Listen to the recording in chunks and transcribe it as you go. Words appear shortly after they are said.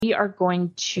We are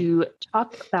going to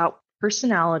talk about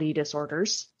personality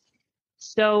disorders.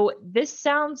 So this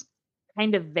sounds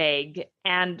kind of vague,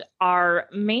 and our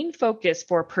main focus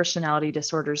for personality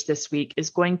disorders this week is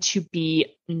going to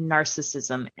be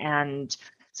narcissism. And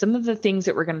some of the things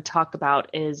that we're going to talk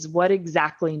about is what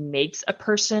exactly makes a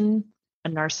person a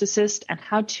narcissist and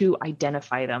how to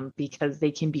identify them, because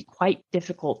they can be quite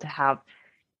difficult to have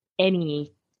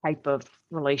any type of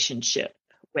relationship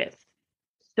with.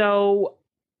 So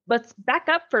let's back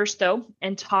up first, though,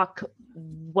 and talk,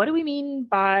 what do we mean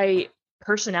by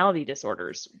personality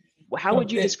disorders? How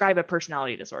would you describe a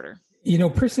personality disorder?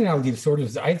 Personality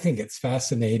disorders, I think it's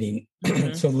fascinating.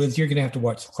 Mm-hmm. So, Liz, you're going to have to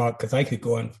watch the clock because I could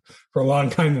go on for a long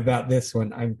time about this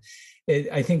one.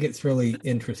 I think it's really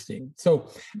interesting. So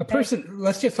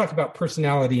let's just talk about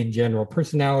personality in general.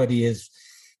 Personality is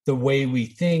the way we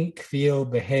think, feel,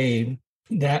 behave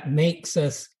that makes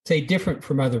us, say, different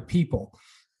from other people.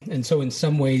 And so in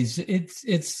some ways,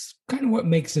 it's kind of what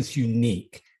makes us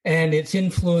unique. And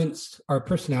our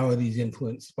personality is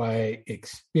influenced by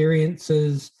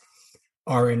experiences,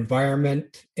 our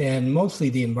environment, and mostly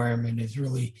the environment is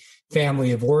really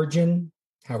family of origin,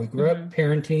 how we grew up,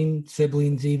 parenting,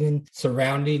 siblings even,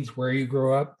 surroundings, where you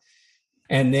grew up,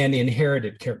 and then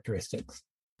inherited characteristics.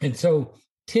 And so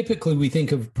typically we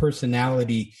think of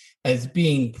personality as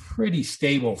being pretty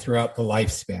stable throughout the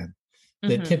lifespan,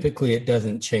 that typically it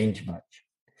doesn't change much.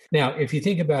 Now, if you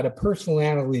think about a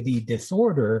personality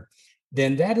disorder,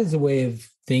 then that is a way of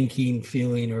thinking,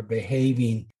 feeling, or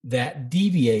behaving that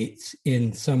deviates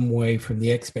in some way from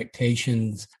the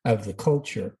expectations of the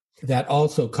culture. That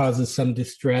also causes some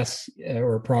distress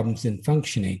or problems in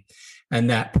functioning. And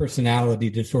that personality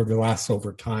disorder lasts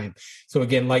over time. So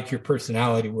again, like your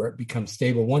personality, where it becomes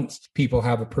stable, once people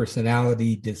have a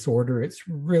personality disorder, it's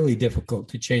really difficult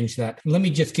to change that. Let me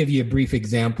just give you a brief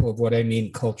example of what I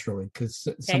mean culturally, because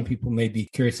some people may be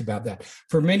curious about that.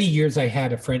 For many years, I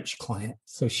had a French client.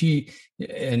 So she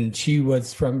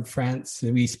was from France.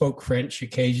 We spoke French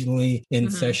occasionally in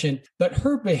session, but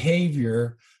her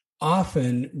behavior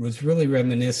often was really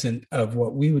reminiscent of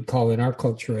what we would call in our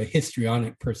culture a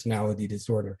histrionic personality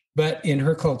disorder. But in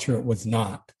her culture, it was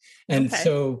not. And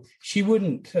so she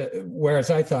wouldn't, whereas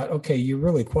I thought, okay, you're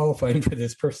really qualifying for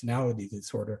this personality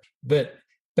disorder. But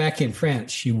back in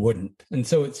France, she wouldn't. And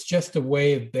so it's just a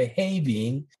way of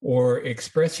behaving or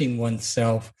expressing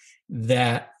oneself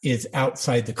that is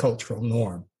outside the cultural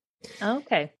norm.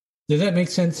 Okay. Does that make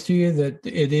sense to you, that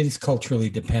it is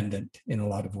culturally dependent in a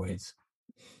lot of ways?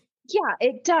 Yeah,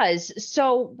 it does.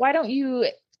 So why don't you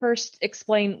first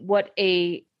explain what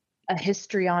a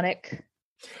histrionic?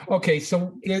 Okay,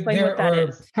 so there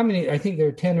are how many? I think there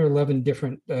are 10 or 11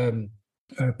 different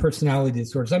personality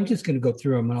disorders. I'm just going to go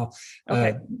through them,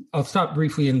 and I'll stop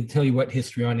briefly and tell you what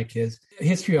histrionic is.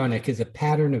 Histrionic is a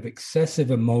pattern of excessive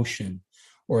emotion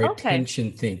or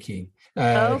attention thinking.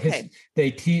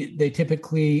 They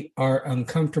typically are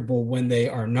uncomfortable when they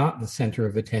are not the center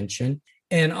of attention.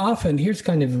 And often, here's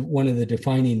kind of one of the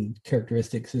defining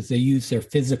characteristics, is they use their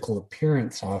physical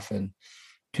appearance often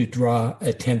to draw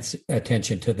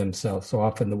attention to themselves. So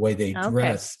often the way they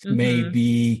dress may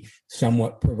be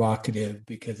somewhat provocative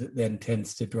because it then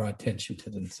tends to draw attention to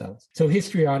themselves. So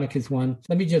histrionic is one.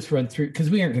 Let me just run through, because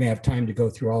we aren't going to have time to go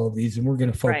through all of these, and we're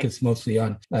going to focus mostly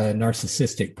on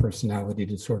narcissistic personality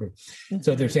disorder.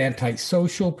 So there's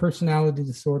antisocial personality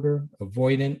disorder,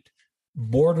 avoidant,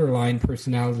 borderline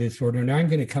personality disorder. Now I'm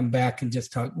going to come back and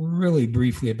just talk really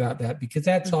briefly about that, because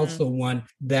that's also one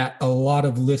that a lot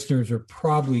of listeners are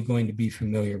probably going to be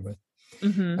familiar with.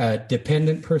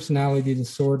 Dependent personality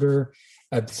disorder,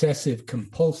 obsessive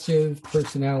compulsive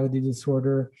personality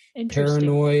disorder,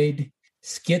 paranoid,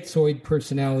 schizoid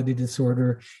personality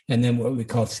disorder, and then what we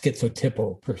call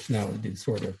schizotypal personality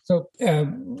disorder. So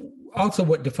also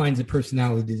what defines a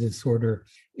personality disorder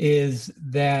is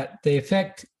that they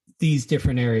affect these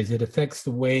different areas. It affects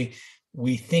the way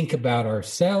we think about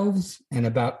ourselves and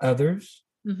about others.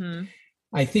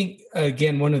 I think,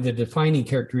 again, one of the defining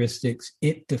characteristics,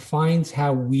 it defines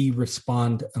how we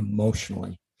respond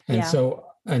emotionally. And so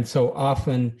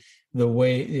often the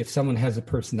way, if someone has a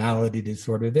personality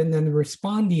disorder, then they're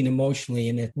responding emotionally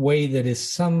in a way that is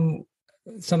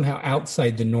somehow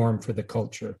outside the norm for the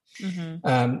culture.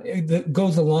 That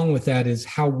goes along with that is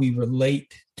how we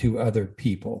relate to other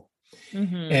people.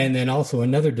 And then also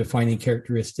another defining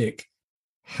characteristic,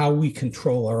 how we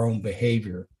control our own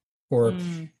behavior, or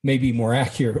maybe more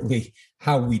accurately,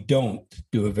 how we don't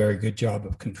do a very good job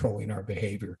of controlling our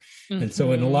behavior. And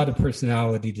so in a lot of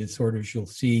personality disorders, you'll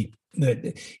see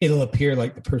that it'll appear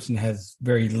like the person has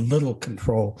very little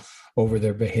control over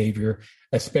their behavior,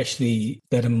 especially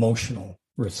that emotional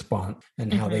response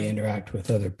and how they interact with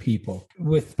other people.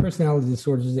 With personality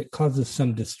disorders, it causes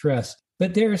some distress.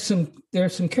 But there are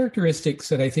some characteristics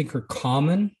that I think are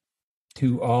common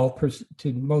to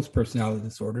most personality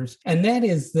disorders, and that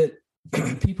is that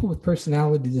people with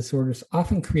personality disorders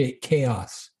often create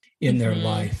chaos in their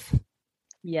life.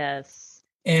 Yes.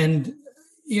 And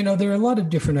there are a lot of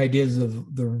different ideas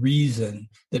of the reason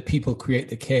that people create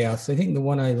the chaos. I think the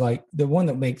one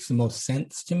that makes the most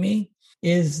sense to me,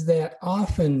 is that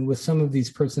often with some of these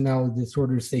personality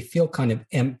disorders, they feel kind of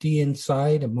empty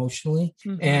inside emotionally.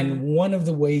 And one of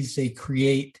the ways they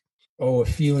create a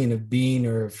feeling of being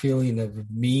or a feeling of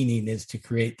meaning is to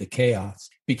create the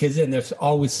chaos, because then there's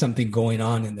always something going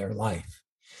on in their life,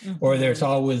 or there's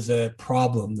always a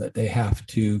problem that they have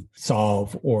to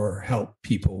solve or help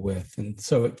people with. And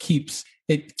so it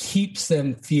keeps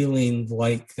them feeling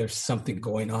like there's something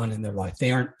going on in their life.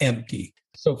 They aren't empty.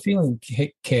 So feeling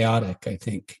chaotic, I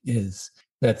think,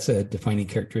 that's a defining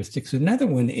characteristic. So another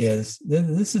one is,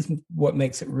 this is what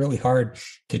makes it really hard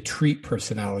to treat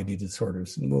personality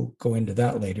disorders, and we'll go into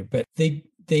that later, but they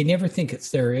never think it's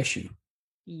their issue.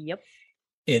 Yep.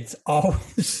 It's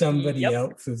always somebody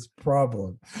else's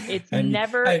problem. It's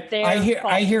never their fault.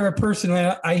 I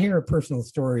hear a personal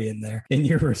story in there in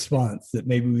your response that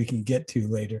maybe we can get to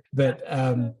later. But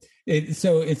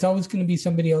so it's always going to be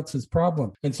somebody else's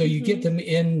problem. And so you get them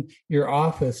in your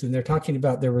office and they're talking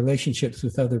about their relationships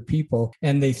with other people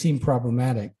and they seem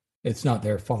problematic. It's not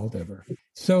their fault ever.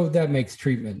 So that makes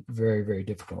treatment very, very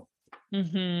difficult.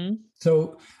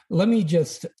 So let me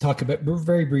just talk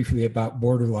very briefly about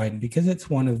borderline, because it's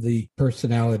one of the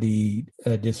personality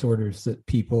disorders that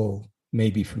people may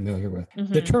be familiar with.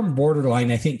 The term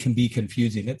borderline, I think, can be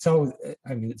confusing. It's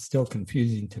still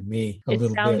confusing to me a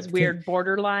little bit. It sounds weird.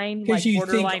 Borderline? Like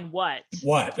borderline what?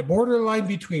 What? Borderline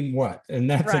between what?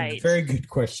 And that's a very good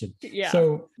question. Yeah.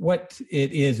 So what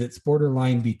it is, it's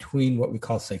borderline between what we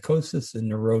call psychosis and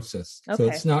neurosis. Okay. So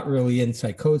it's not really in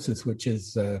psychosis, which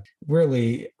is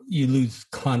really you lose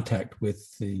contact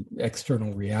with the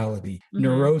external reality.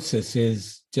 Neurosis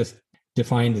is just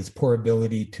defined as poor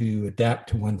ability to adapt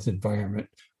to one's environment,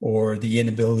 or the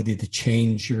inability to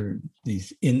change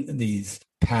these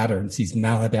patterns, these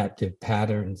maladaptive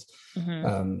patterns,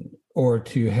 or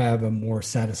to have a more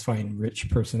satisfying, rich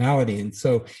personality. And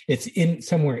so it's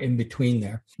somewhere in between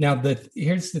there. Now,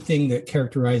 here's the thing that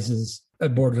characterizes a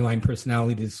borderline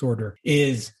personality disorder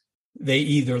is they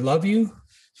either love you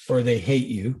or they hate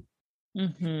you.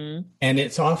 And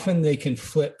it's often they can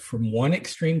flip from one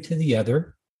extreme to the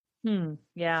other.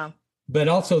 Yeah. But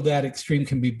also that extreme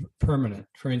can be permanent.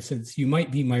 For instance, you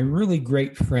might be my really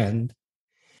great friend,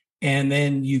 and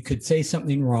then you could say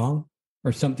something wrong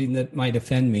or something that might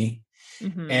offend me,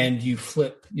 and you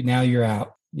flip. Now you're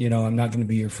out. I'm not going to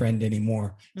be your friend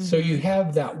anymore. So you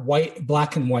have that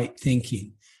black and white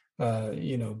thinking,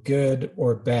 good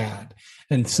or bad.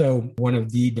 And so one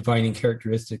of the defining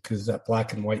characteristics is that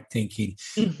black and white thinking,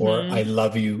 or I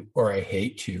love you or I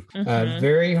hate you.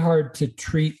 Very hard to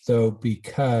treat, though,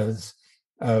 because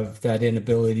of that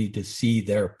inability to see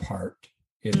their part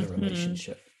in the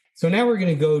relationship. So now we're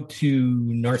going to go to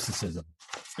narcissism,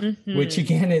 which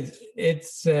again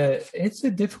it's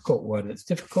a difficult one. It's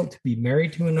difficult to be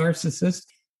married to a narcissist.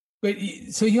 But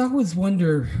so you always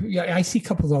wonder, I see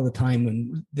couples all the time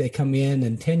when they come in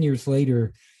and 10 years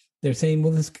later, they're saying,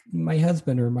 well, my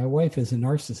husband or my wife is a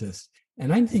narcissist.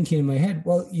 And I'm thinking in my head,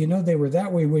 well, they were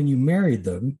that way when you married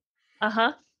them.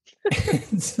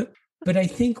 But I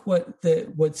think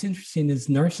what's interesting is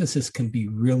narcissists can be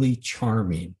really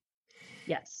charming.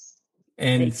 Yes.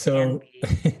 And so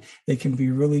they can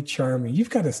be really charming. You've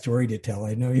got a story to tell.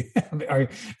 I know you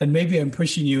have, and maybe I'm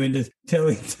pushing you into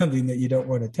telling something that you don't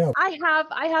want to tell. I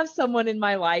have someone in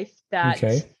my life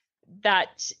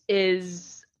that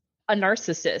is a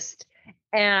narcissist.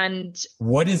 And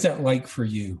what is that like for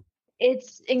you?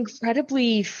 It's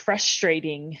incredibly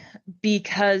frustrating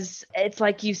because it's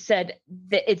like you said,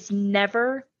 that it's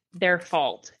never their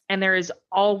fault. And there is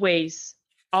always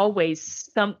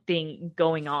something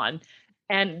going on.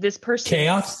 And this person...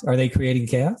 Chaos? Are they creating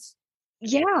chaos?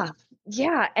 Yeah.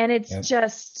 And it's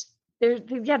just,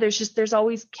 there's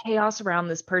always chaos around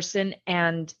this person.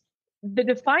 And the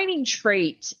defining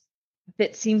trait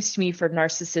that seems to me for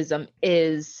narcissism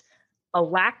is a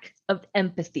lack of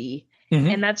empathy.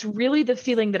 And that's really the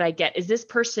feeling that I get, is this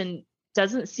person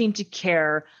doesn't seem to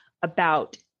care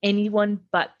about anyone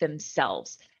but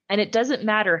themselves. And it doesn't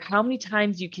matter how many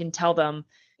times you can tell them,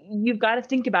 you've got to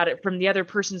think about it from the other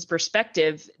person's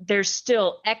perspective. There's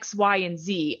still X, Y, and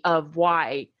Z of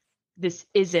why this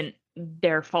isn't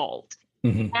their fault.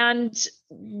 And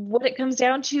what it comes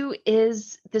down to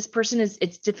is this person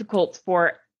it's difficult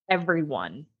for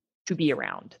everyone to be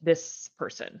around this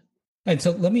person. And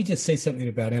so let me just say something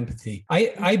about empathy.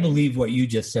 I believe what you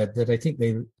just said, that I think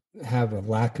they have a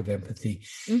lack of empathy.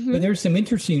 Mm-hmm. But there's some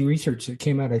interesting research that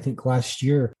came out, I think, last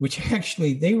year, which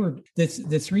actually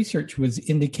this research was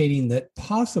indicating that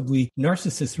possibly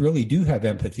narcissists really do have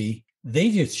empathy.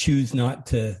 They just choose not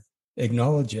to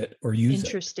acknowledge it or use it.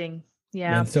 Interesting.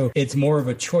 Yeah. And so it's more of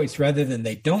a choice rather than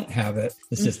they don't have it.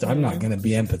 It's just, I'm not going to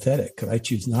be empathetic because I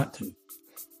choose not to.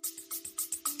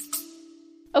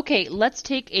 Okay, let's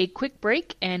take a quick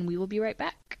break and we will be right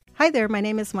back. Hi there, my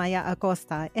name is Maya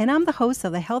Acosta, and I'm the host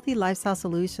of the Healthy Lifestyle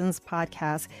Solutions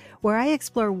podcast, where I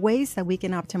explore ways that we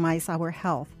can optimize our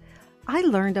health. I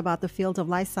learned about the field of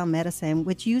lifestyle medicine,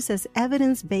 which uses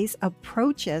evidence-based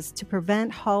approaches to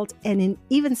prevent, halt, and in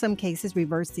even some cases,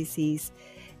 reverse disease.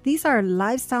 These are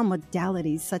lifestyle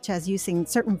modalities such as using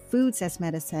certain foods as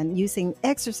medicine, using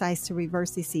exercise to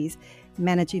reverse disease,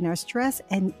 managing our stress,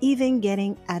 and even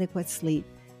getting adequate sleep.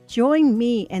 Join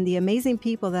me and the amazing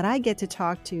people that I get to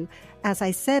talk to as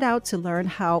I set out to learn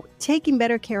how taking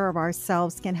better care of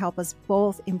ourselves can help us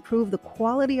both improve the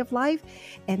quality of life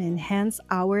and enhance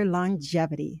our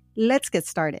longevity. Let's get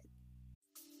started.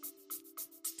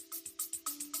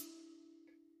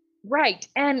 Right.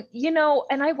 And,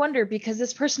 and I wonder, because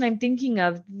this person I'm thinking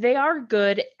of, they are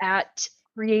good at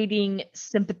creating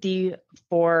sympathy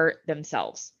for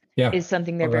themselves. Yeah. Is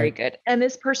something they're very good. And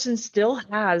this person still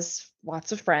has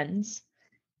lots of friends.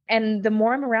 And the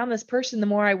more I'm around this person, the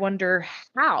more I wonder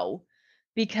how,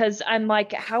 because I'm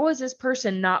like, how is this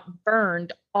person not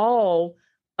burned all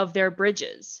of their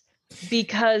bridges?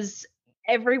 Because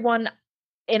everyone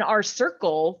in our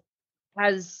circle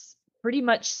has pretty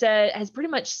much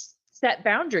set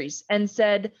boundaries and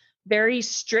said very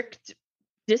strict,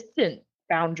 distant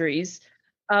boundaries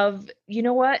of, you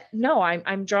know what? No,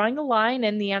 I'm drawing a line,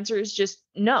 and the answer is just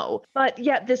no. But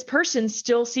yet this person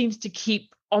still seems to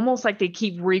keep, almost like they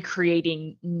keep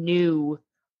recreating new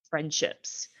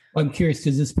friendships. I'm curious,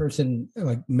 is this person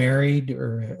like married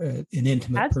or an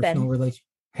intimate personal relationship?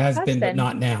 Has been, but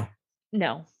not now.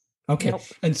 No. Okay. Nope.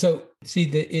 And so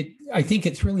I think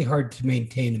it's really hard to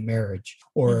maintain a marriage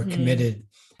or a committed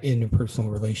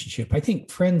interpersonal relationship. I think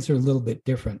friends are a little bit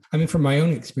different. I mean, from my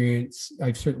own experience,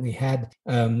 I've certainly had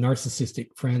narcissistic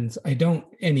friends. I don't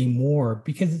anymore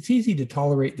because it's easy to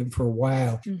tolerate them for a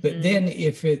while. But then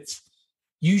if it's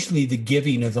usually the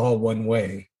giving is all one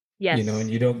way, yes, and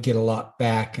you don't get a lot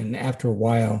back. And after a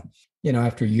while,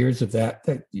 after years of that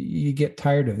you get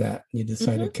tired of that. And you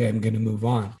decide, okay, I'm going to move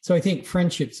on. So I think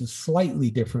friendships is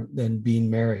slightly different than being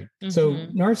married. So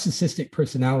narcissistic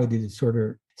personality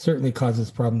disorder certainly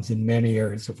causes problems in many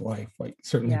areas of life, like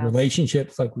certainly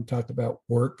relationships, like we talked about,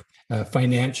 work,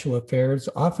 financial affairs.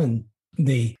 Often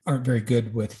they aren't very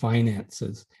good with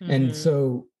finances. And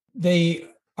so they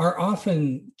are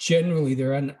often generally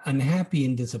they're unhappy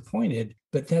and disappointed,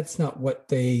 but that's not what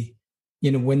they,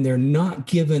 when they're not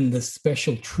given the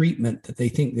special treatment that they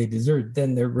think they deserve,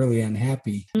 then they're really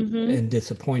unhappy and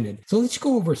disappointed. So let's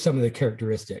go over some of the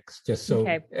characteristics just so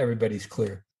everybody's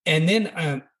clear. And then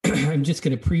I'm just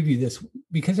going to preview this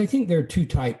because I think there are two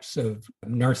types of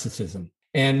narcissism.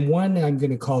 And one I'm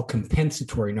going to call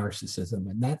compensatory narcissism,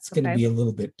 and that's going to be a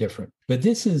little bit different. But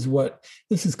this is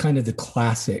kind of the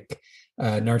classic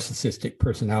narcissistic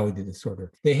personality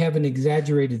disorder. They have an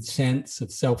exaggerated sense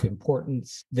of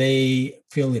self-importance. They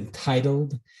feel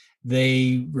entitled.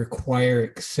 They require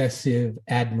excessive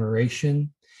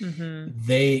admiration.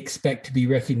 They expect to be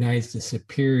recognized as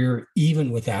superior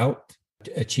even without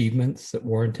achievements that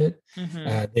warrant it.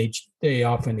 They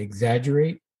often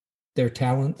exaggerate their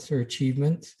talents or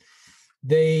achievements.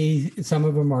 Some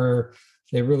of them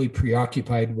they're really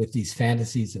preoccupied with these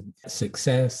fantasies of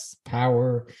success,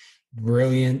 power,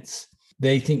 brilliance.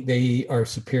 They think they are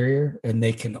superior and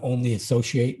they can only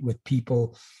associate with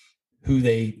people who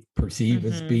they perceive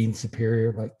as being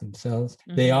superior like themselves.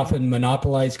 They often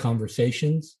monopolize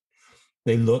conversations.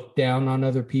 They look down on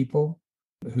other people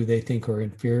who they think are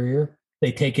inferior.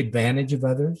 They take advantage of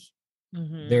others.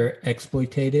 They're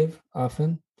exploitative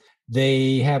often.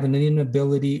 They have an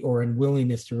inability or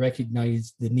unwillingness to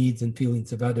recognize the needs and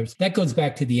feelings of others. That goes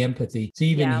back to the empathy. So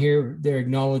even here, they're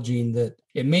acknowledging that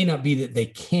it may not be that they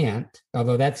can't,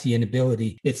 although that's the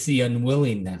inability, it's the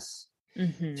unwillingness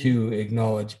to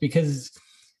acknowledge, because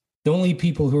the only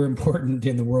people who are important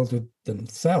in the world are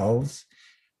themselves.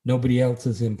 Nobody else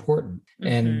is important.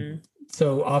 And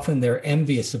so often they're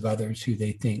envious of others who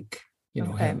they think,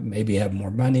 maybe have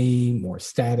more money, more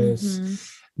status,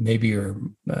 maybe are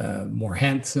more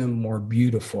handsome, more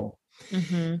beautiful.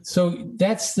 So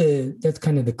that's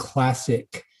kind of the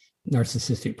classic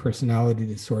narcissistic personality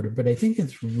disorder, but I think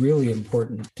it's really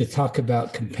important to talk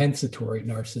about compensatory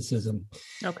narcissism.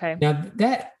 Okay. Now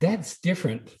that's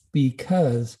different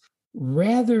because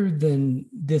rather than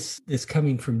this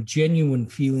coming from genuine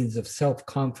feelings of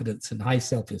self-confidence and high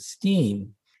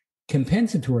self-esteem,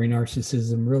 compensatory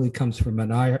narcissism really comes from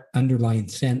an underlying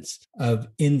sense of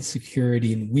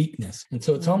insecurity and weakness. And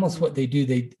so it's almost what they do.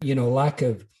 They, lack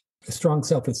of a strong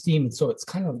self-esteem. And so it's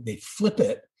kind of, they flip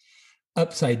it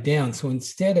upside down. So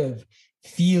instead of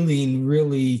feeling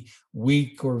really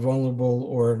weak or vulnerable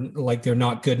or like they're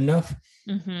not good enough,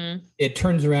 it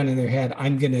turns around in their head,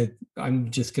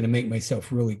 I'm just going to make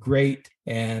myself really great.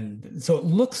 And so it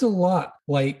looks a lot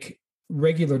like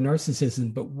regular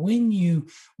narcissism, but when you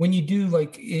do,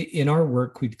 like in our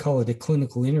work, we'd call it a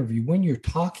clinical interview. When you're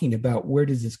talking about where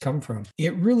does this come from,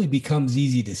 it really becomes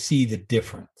easy to see the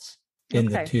difference in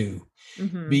the two,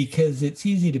 because it's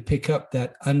easy to pick up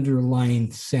that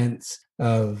underlying sense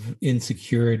of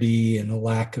insecurity and a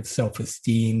lack of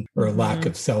self-esteem or a lack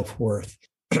of self-worth,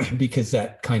 because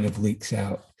that kind of leaks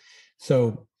out.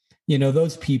 So,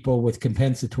 those people with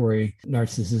compensatory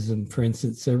narcissism, for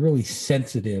instance, they're really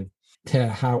sensitive to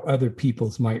how other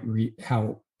people's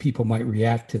how people might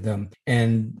react to them.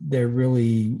 And they're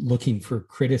really looking for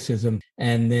criticism.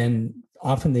 And then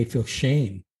often they feel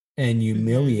shame and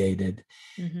humiliated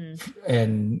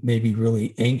and maybe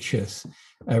really anxious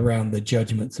around the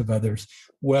judgments of others.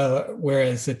 Well,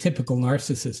 whereas a typical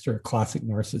narcissist or a classic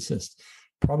narcissist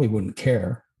probably wouldn't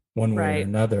care one way or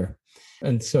another.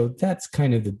 And so that's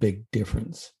kind of the big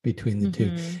difference between the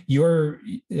two.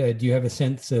 Do you have a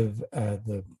sense of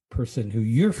the person who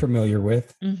you're familiar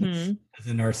with as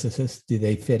a narcissist? Do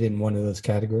they fit in one of those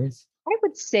categories? I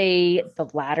would say the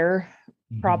latter,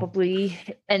 probably.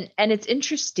 And it's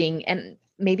interesting. And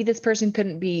maybe this person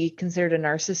couldn't be considered a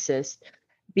narcissist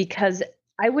because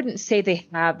I wouldn't say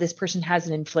this person has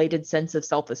an inflated sense of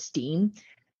self-esteem.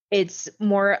 It's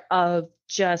more of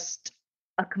just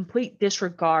a complete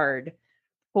disregard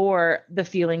for the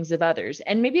feelings of others.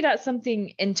 And maybe that's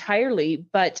something entirely,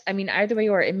 but I mean, either way,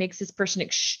 or it makes this person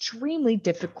extremely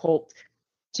difficult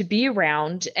to be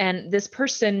around. And this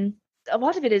person, a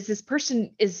lot of it is this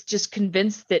person is just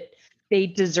convinced that they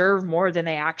deserve more than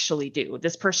they actually do.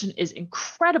 This person is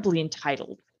incredibly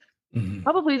entitled,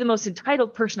 probably the most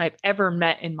entitled person I've ever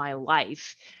met in my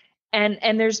life.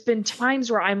 And there's been times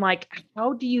where I'm like,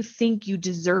 how do you think you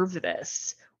deserve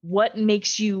this? What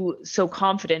makes you so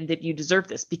confident that you deserve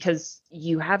this? Because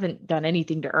you haven't done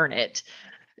anything to earn it.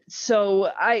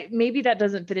 So maybe that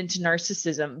doesn't fit into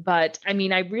narcissism, but I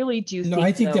mean, I really do think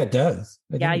I think that does.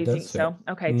 You think so?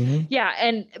 Okay.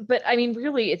 Yeah. But I mean,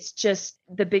 really, it's just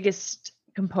the biggest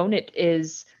component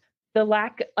is the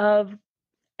lack of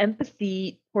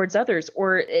empathy towards others,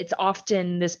 or it's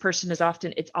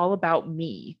all about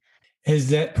me. Has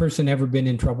that person ever been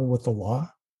in trouble with the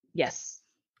law? Yes.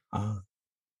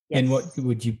 Yes. And what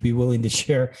would you be willing to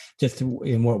share? Just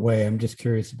in what way? I'm just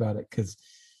curious about it because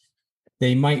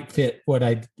they might fit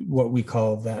what we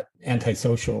call that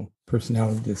antisocial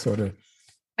personality disorder.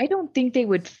 I don't think they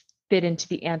would fit into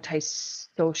the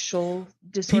antisocial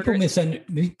disorder.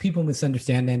 People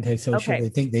misunderstand antisocial. Okay. They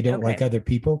think they don't like other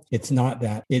people. It's not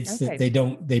that. It's that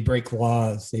they break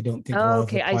laws. They don't think laws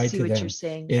apply to them. I see what you're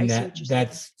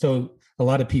saying. So a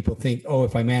lot of people think,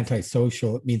 if I'm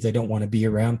antisocial, it means I don't want to be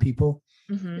around people.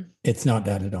 It's not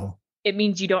that at all. It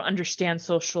means you don't understand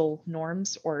social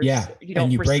norms, or you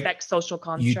don't respect social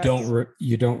constructs.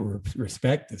 You don't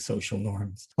respect the social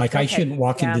norms. Like I shouldn't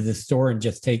walk into the store and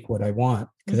just take what I want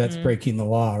because that's breaking the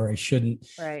law, or I shouldn't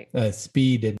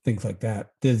speed and things like that.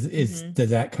 Does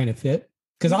that kind of fit?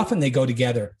 Because often they go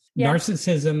together. Yeah.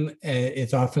 Narcissism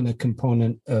is often a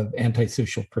component of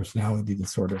antisocial personality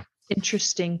disorder.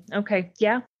 Interesting. Okay.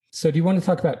 Yeah. So do you want to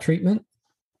talk about treatment?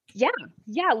 Yeah.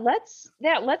 Let's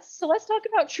talk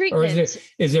about treatment. Or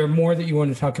is there more that you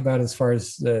want to talk about as far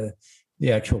as the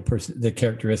actual person, the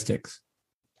characteristics?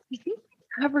 I think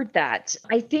we covered that.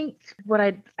 I think what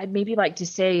I'd maybe like to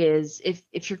say is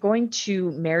if you're going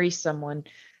to marry someone,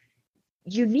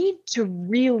 you need to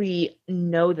really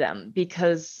know them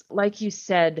because, like you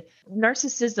said,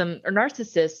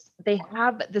 narcissists, they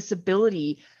have this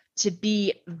ability to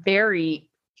be very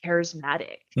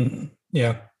charismatic.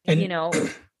 Yeah. And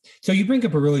so you bring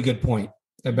up a really good point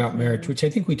about marriage, which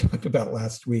I think we talked about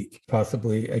last week.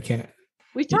 Possibly,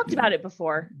 we talked about it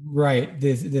before. Right.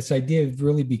 This idea of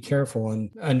really be careful and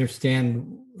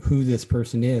understand who this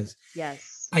person is.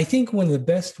 Yes. I think one of the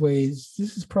best ways,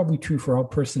 this is probably true for all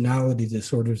personality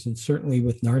disorders and certainly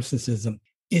with narcissism,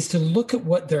 is to look at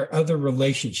what their other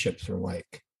relationships are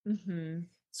like.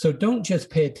 So don't just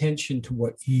pay attention to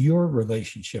what your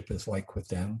relationship is like with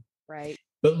them. Right.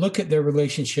 But look at their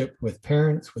relationship with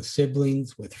parents, with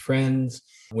siblings, with friends,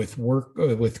 with work,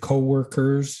 with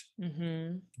coworkers.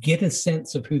 Mm-hmm. Get a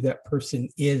sense of who that person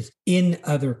is in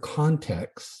other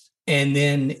contexts. And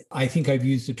then I think I've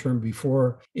used the term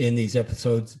before in these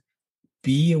episodes,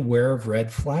 be aware of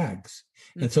red flags.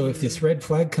 And so if this red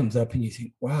flag comes up and you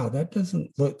think, wow, that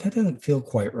doesn't feel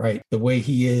quite right, the way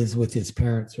he is with his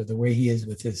parents or the way he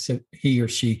or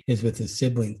she is with his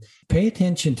siblings, pay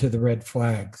attention to the red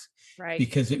flags, right?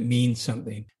 Because it means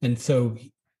something. And so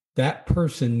that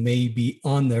person may be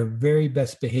on their very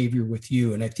best behavior with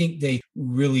you. And I think they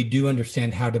really do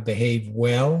understand how to behave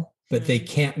well, but they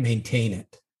can't maintain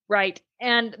it. Right.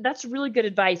 And that's really good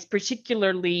advice,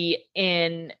 particularly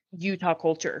in Utah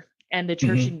culture and the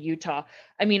church in Utah.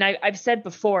 I mean, I've said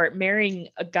before, marrying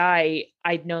a guy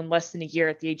I'd known less than a year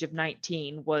at the age of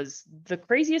 19 was the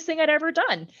craziest thing I'd ever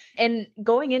done. And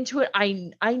going into it,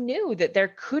 I knew that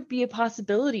there could be a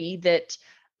possibility that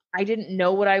I didn't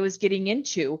know what I was getting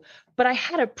into, but I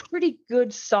had a pretty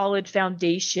good, solid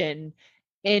foundation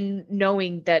in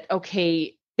knowing that,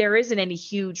 okay, there isn't any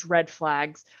huge red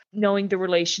flags. Knowing the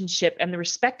relationship and the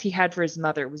respect he had for his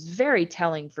mother was very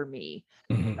telling for me,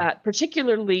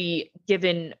 particularly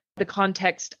given the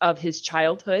context of his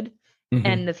childhood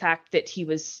and the fact that he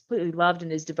was completely loved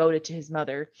and is devoted to his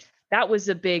mother. That was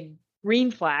a big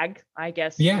green flag, I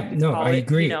guess. Yeah, no, I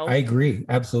agree. You know? I agree.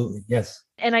 Absolutely. Yes.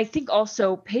 And I think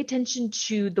also pay attention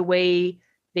to the way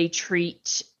they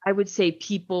treat, I would say,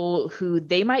 people who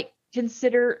they might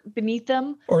consider beneath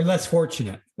them or less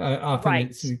fortunate. Often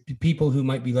it's people who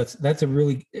might be less. That's a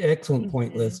really excellent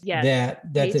point, Liz. Yes.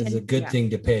 That is a good thing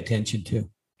to pay attention to.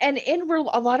 And in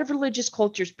a lot of religious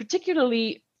cultures,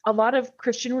 particularly a lot of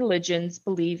Christian religions,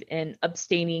 believe in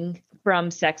abstaining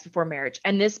from sex before marriage.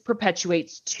 And this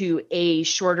perpetuates to a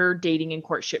shorter dating and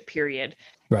courtship period.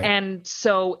 Right. And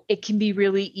so it can be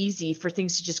really easy for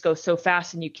things to just go so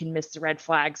fast and you can miss the red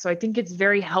flag. So I think it's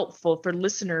very helpful for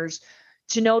listeners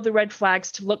to know the red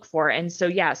flags to look for. And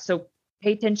so, so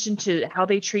pay attention to how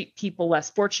they treat people less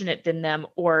fortunate than them,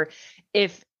 or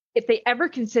if they ever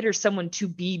consider someone to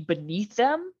be beneath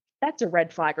them, that's a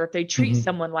red flag. Or if they treat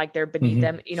someone like they're beneath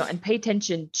them, and pay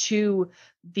attention to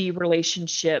the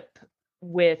relationship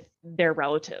with their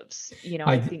relatives.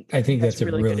 I think that's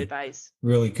really good advice.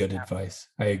 Really good advice.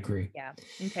 I agree. Yeah.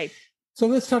 Okay. So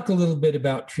let's talk a little bit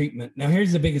about treatment. Now,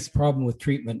 here's the biggest problem with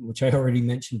treatment, which I already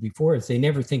mentioned before, is they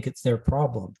never think it's their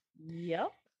problem. Yep.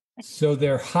 So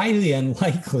they're highly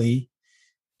unlikely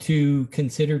to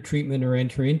consider treatment or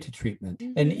enter into treatment.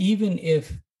 And even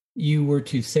if you were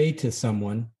to say to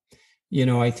someone,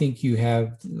 I think you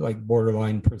have like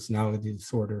borderline personality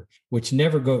disorder, which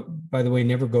never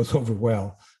goes over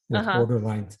well with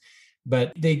borderlines.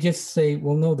 But they just say,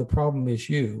 well, no, the problem is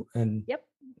you. And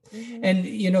And,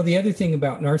 the other thing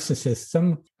about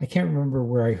narcissists, I can't remember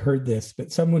where I heard this,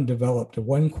 but someone developed a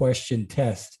 1-question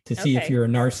test to see if you're a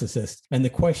narcissist. And the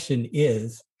question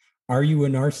is, are you a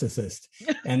narcissist?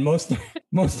 And most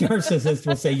narcissists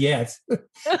will say yes.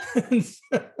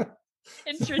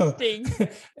 Interesting.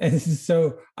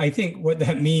 So I think what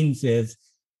that means is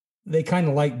they kind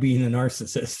of like being a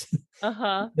narcissist.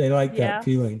 They like that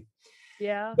feeling.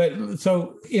 Yeah. But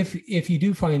so if you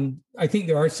do find, I think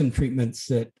there are some treatments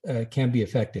that can be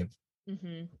effective.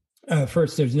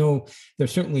 First, there's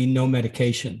certainly no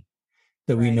medication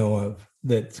that we know of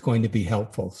that's going to be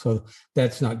helpful. So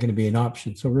that's not going to be an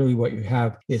option. So really what you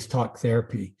have is talk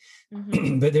therapy.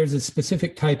 But there's a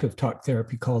specific type of talk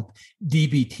therapy called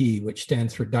DBT, which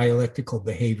stands for dialectical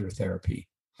behavior therapy.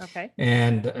 Okay.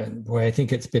 And boy, I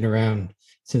think it's been around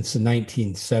since the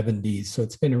 1970s. So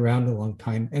it's been around a long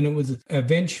time. And it was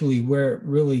eventually where it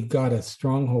really got a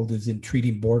stronghold is in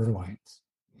treating borderlines.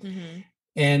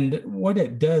 And what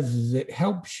it does is it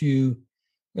helps you.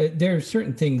 There are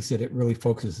certain things that it really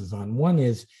focuses on. One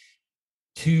is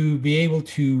to be able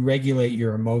to regulate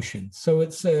your emotions. So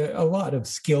it's a lot of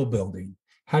skill building.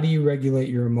 How do you regulate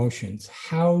your emotions?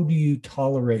 How do you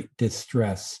tolerate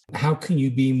distress? How can you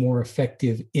be more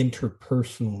effective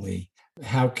interpersonally?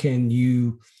 How can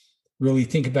you really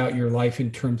think about your life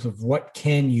in terms of what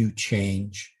can you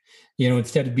change?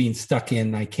 Instead of being stuck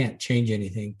in, I can't change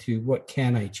anything, to what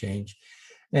can I change?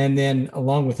 And then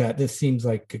along with that, this seems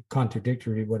like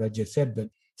contradictory to what I just said, but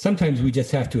sometimes we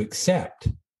just have to accept,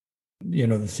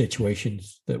 the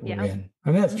situations that we're in.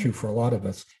 I mean, that's true for a lot of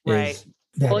us. Right.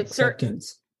 That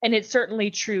acceptance. And it's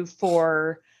certainly true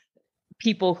for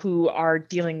people who are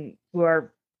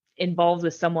involved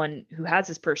with someone who has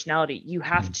this personality. You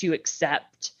have to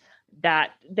accept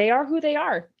that they are who they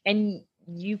are and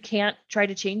you can't try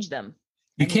to change them.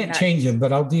 You can't change them,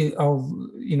 but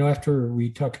after we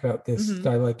talk about this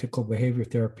dialectical behavior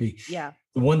therapy, the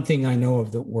one thing I know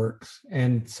of that works.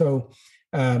 And so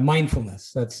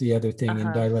mindfulness, that's the other thing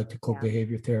in dialectical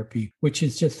behavior therapy, which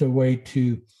is just a way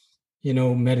to,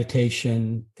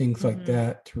 meditation, things like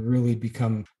that, to really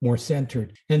become more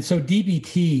centered. And so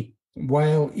DBT,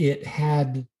 while it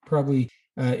had probably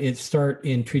its start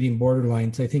in treating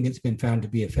borderlines, I think it's been found to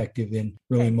be effective in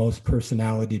really most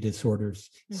personality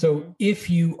disorders. So if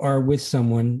you are with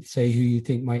someone, say, who you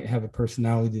think might have a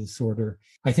personality disorder,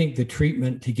 I think the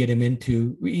treatment to get them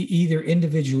into either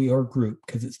individually or group,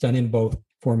 because it's done in both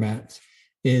formats,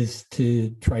 is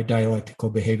to try dialectical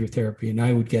behavior therapy. And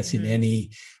I would guess in any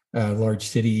large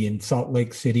city, in Salt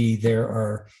Lake City, there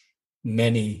are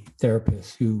many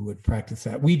therapists who would practice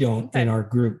that. We don't in our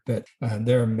group, but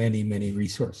there are many, many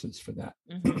resources for that.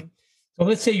 So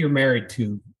let's say you're married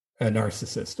to a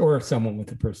narcissist or someone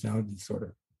with a personality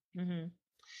disorder.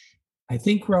 I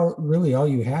think really all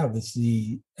you have is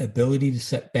the ability to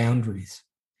set boundaries.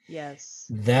 Yes.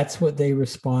 That's what they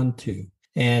respond to.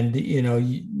 And,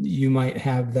 you might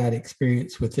have that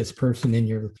experience with this person in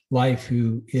your life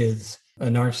who is a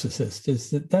narcissist,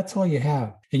 is that's all you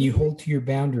have. And you hold to your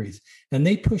boundaries, and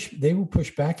they will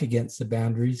push back against the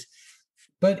boundaries,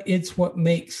 but it's what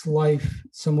makes life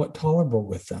somewhat tolerable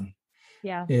with them.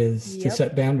 Is to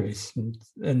set boundaries.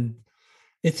 And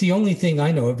it's the only thing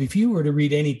I know of. If you were to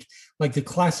read like the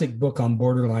classic book on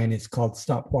borderline, it's called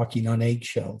Stop Walking on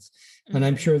Eggshells. And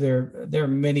I'm sure there are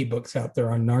many books out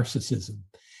there on narcissism.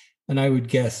 And I would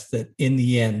guess that in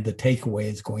the end, the takeaway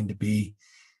is going to be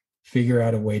figure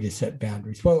out a way to set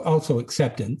boundaries. Well, also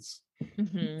acceptance,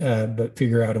 but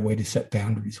figure out a way to set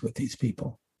boundaries with these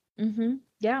people.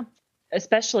 Yeah.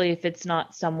 Especially if it's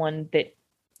not someone that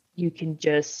you can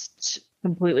just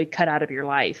completely cut out of your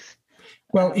life.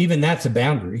 Well, even that's a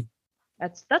boundary.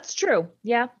 That's true.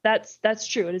 Yeah, that's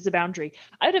true. It is a boundary.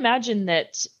 I'd imagine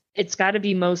that it's got to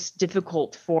be most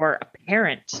difficult for a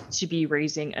parent to be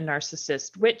raising a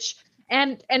narcissist,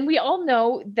 and we all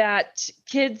know that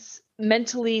kids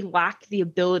mentally lack the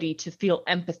ability to feel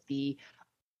empathy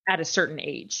at a certain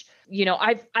age.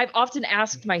 I've often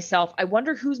asked myself, I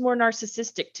wonder who's more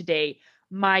narcissistic today,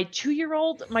 my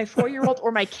 2-year-old, my 4-year-old,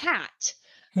 or my cat.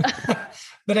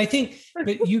 But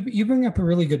you bring up a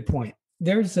really good point.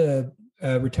 There's a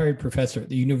retired professor at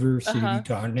the University of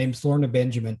Utah. Her name's Lorna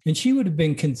Benjamin, and she would have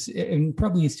been and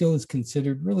probably still is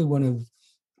considered really one of,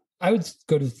 I would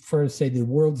go as far as say, the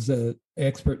world's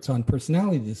experts on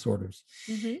personality disorders.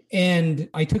 And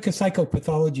I took a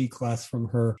psychopathology class from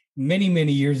her many,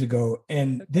 many years ago.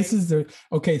 And this is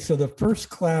so the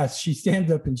first class, she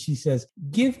stands up and she says,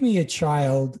 give me a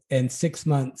child and 6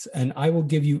 months, and I will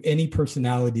give you any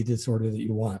personality disorder that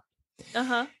you want.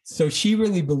 So she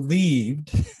really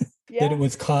believed that it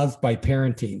was caused by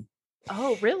parenting.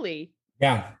 Oh, really?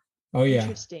 Yeah. Oh, yeah.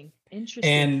 Interesting.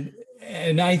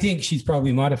 And I think she's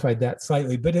probably modified that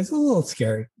slightly, but it's a little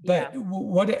scary. But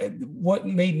what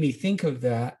made me think of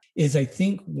that is, I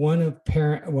think being a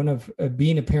parent,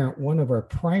 one of our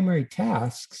primary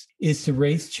tasks is to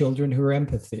raise children who are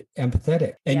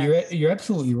empathetic. And you're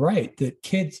absolutely right that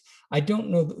kids, I don't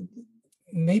know,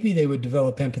 maybe they would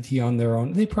develop empathy on their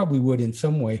own. They probably would in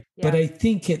some way, but I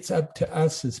think it's up to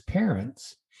us as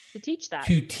parents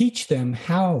to teach them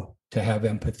how to have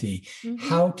empathy,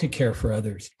 how to care for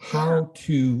others, how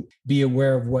to be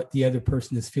aware of what the other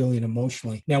person is feeling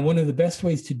emotionally. Now, one of the best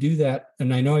ways to do that,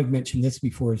 and I know I've mentioned this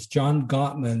before, is John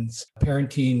Gottman's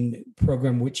parenting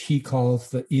program, which he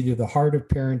calls either the heart of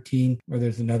parenting, or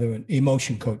there's another one,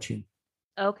 emotion coaching.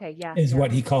 Okay, yeah. Is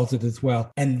what he calls it as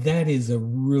well. And that is a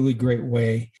really great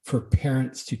way for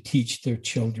parents to teach their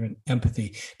children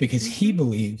empathy, because he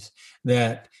believes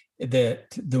that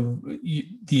the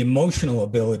emotional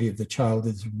ability of the child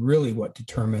is really what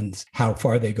determines how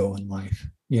far they go in life.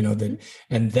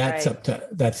 And that's up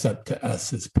to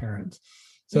us as parents.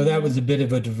 So that was a bit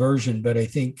of a diversion, but I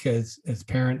think as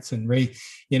parents and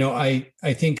I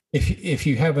think if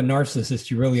you have a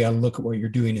narcissist, you really ought to look at what you're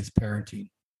doing as parenting,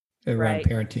 around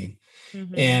parenting,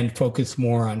 and focus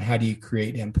more on how do you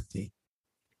create empathy.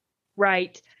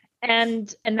 Right.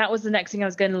 And that was the next thing I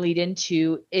was going to lead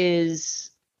into is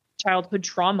childhood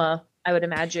trauma, I would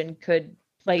imagine, could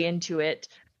play into it,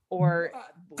 or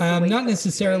not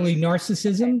necessarily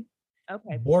narcissism.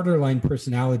 Okay. Borderline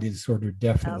personality disorder,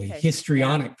 definitely.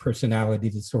 Histrionic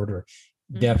personality disorder,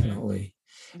 definitely.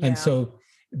 And so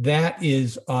that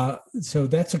is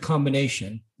that's a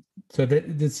combination. So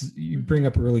that you bring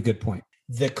up a really good point.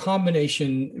 The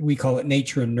combination, we call it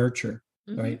nature and nurture,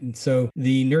 right? And so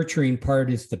the nurturing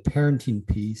part is the parenting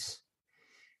piece.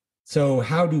 So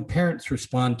how do parents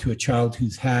respond to a child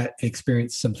who's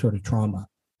experienced some sort of trauma?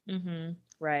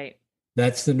 Right.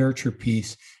 That's the nurture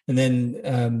piece. And then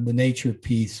the nature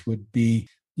piece would be,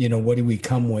 what do we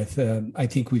come with? I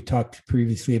think we've talked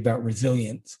previously about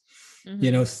resilience.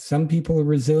 Some people are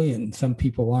resilient, some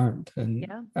people aren't. And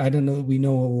I don't know, we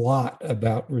know a lot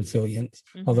about resilience,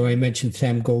 although I mentioned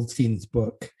Sam Goldstein's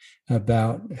book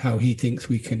about how he thinks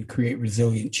we can create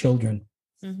resilient children,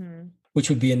 which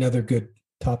would be another good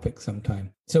topic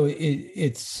sometime. So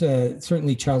it's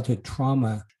certainly childhood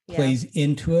trauma plays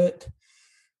into it.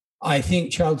 I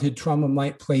think childhood trauma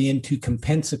might play into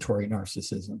compensatory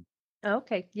narcissism.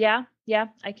 Okay. Yeah,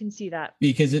 I can see that.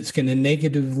 Because it's going to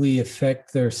negatively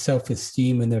affect their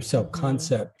self-esteem and their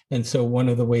self-concept. And so one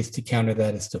of the ways to counter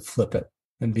that is to flip it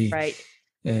and be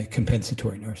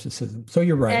compensatory narcissism. So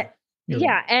you're right.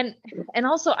 Right. And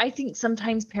also I think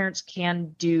sometimes parents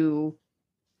can do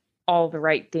all the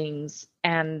right things,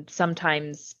 and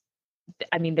sometimes,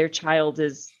 their child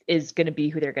is going to be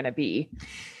who they're going to be.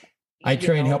 I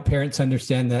try and help parents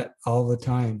understand that all the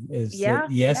time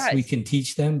we can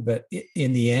teach them, but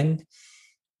in the end,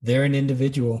 they're an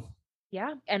individual.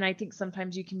 Yeah. And I think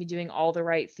sometimes you can be doing all the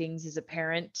right things as a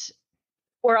parent,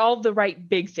 or all the right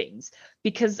big things,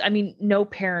 because no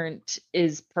parent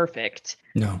is perfect.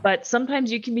 No. But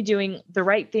sometimes you can be doing the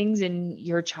right things and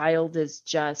your child is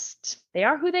just, they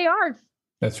are who they are.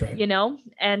 That's right.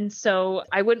 And so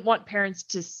I wouldn't want parents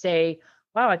to say,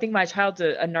 wow, I think my child's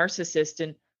a narcissist,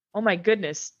 and oh my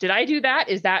goodness, did I do that?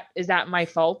 Is that my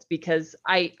fault? Because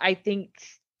I think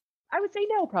I would say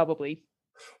no, probably.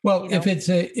 Well,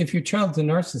 if your child's a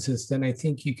narcissist, then I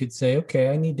think you could say, okay,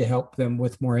 I need to help them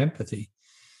with more empathy.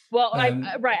 Well,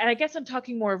 right. And I guess I'm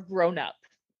talking more of grown up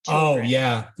children. Oh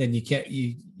yeah. Then you can't,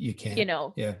 you can't,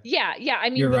 Yeah.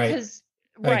 You're because,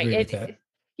 right. I agree with that.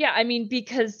 Yeah.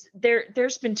 Because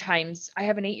there's been times, I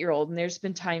have an 8-year-old, and there's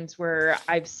been times where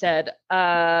I've said,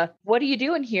 what are you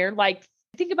doing here? Like,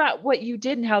 think about what you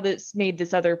did and how this made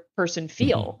this other person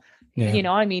feel.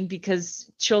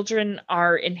 Because children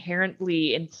are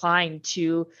inherently inclined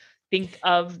to think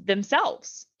of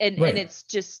themselves, and it's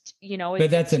just, but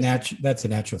that's a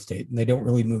natural state, and they don't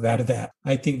really move out of that.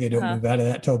 I think they don't move out of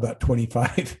that till about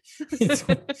 25 is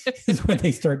when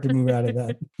they start to move out of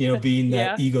that, being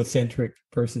that egocentric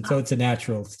person. So it's a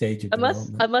natural stage of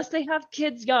development. Unless they have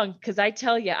kids young, because I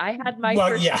tell you, I had my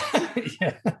first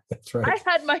that's right. I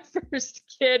had my first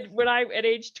kid when at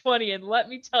age 20, and let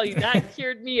me tell you, that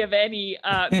cured me of any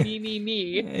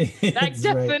me. That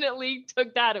definitely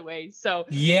took that away. So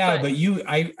but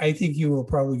I think you will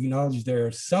probably acknowledge there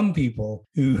are some people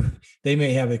who they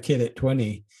may have a kid at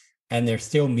 20 and they're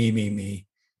still me.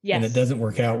 Yes. And it doesn't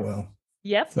work out well.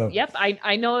 Yep.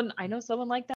 I know someone like that.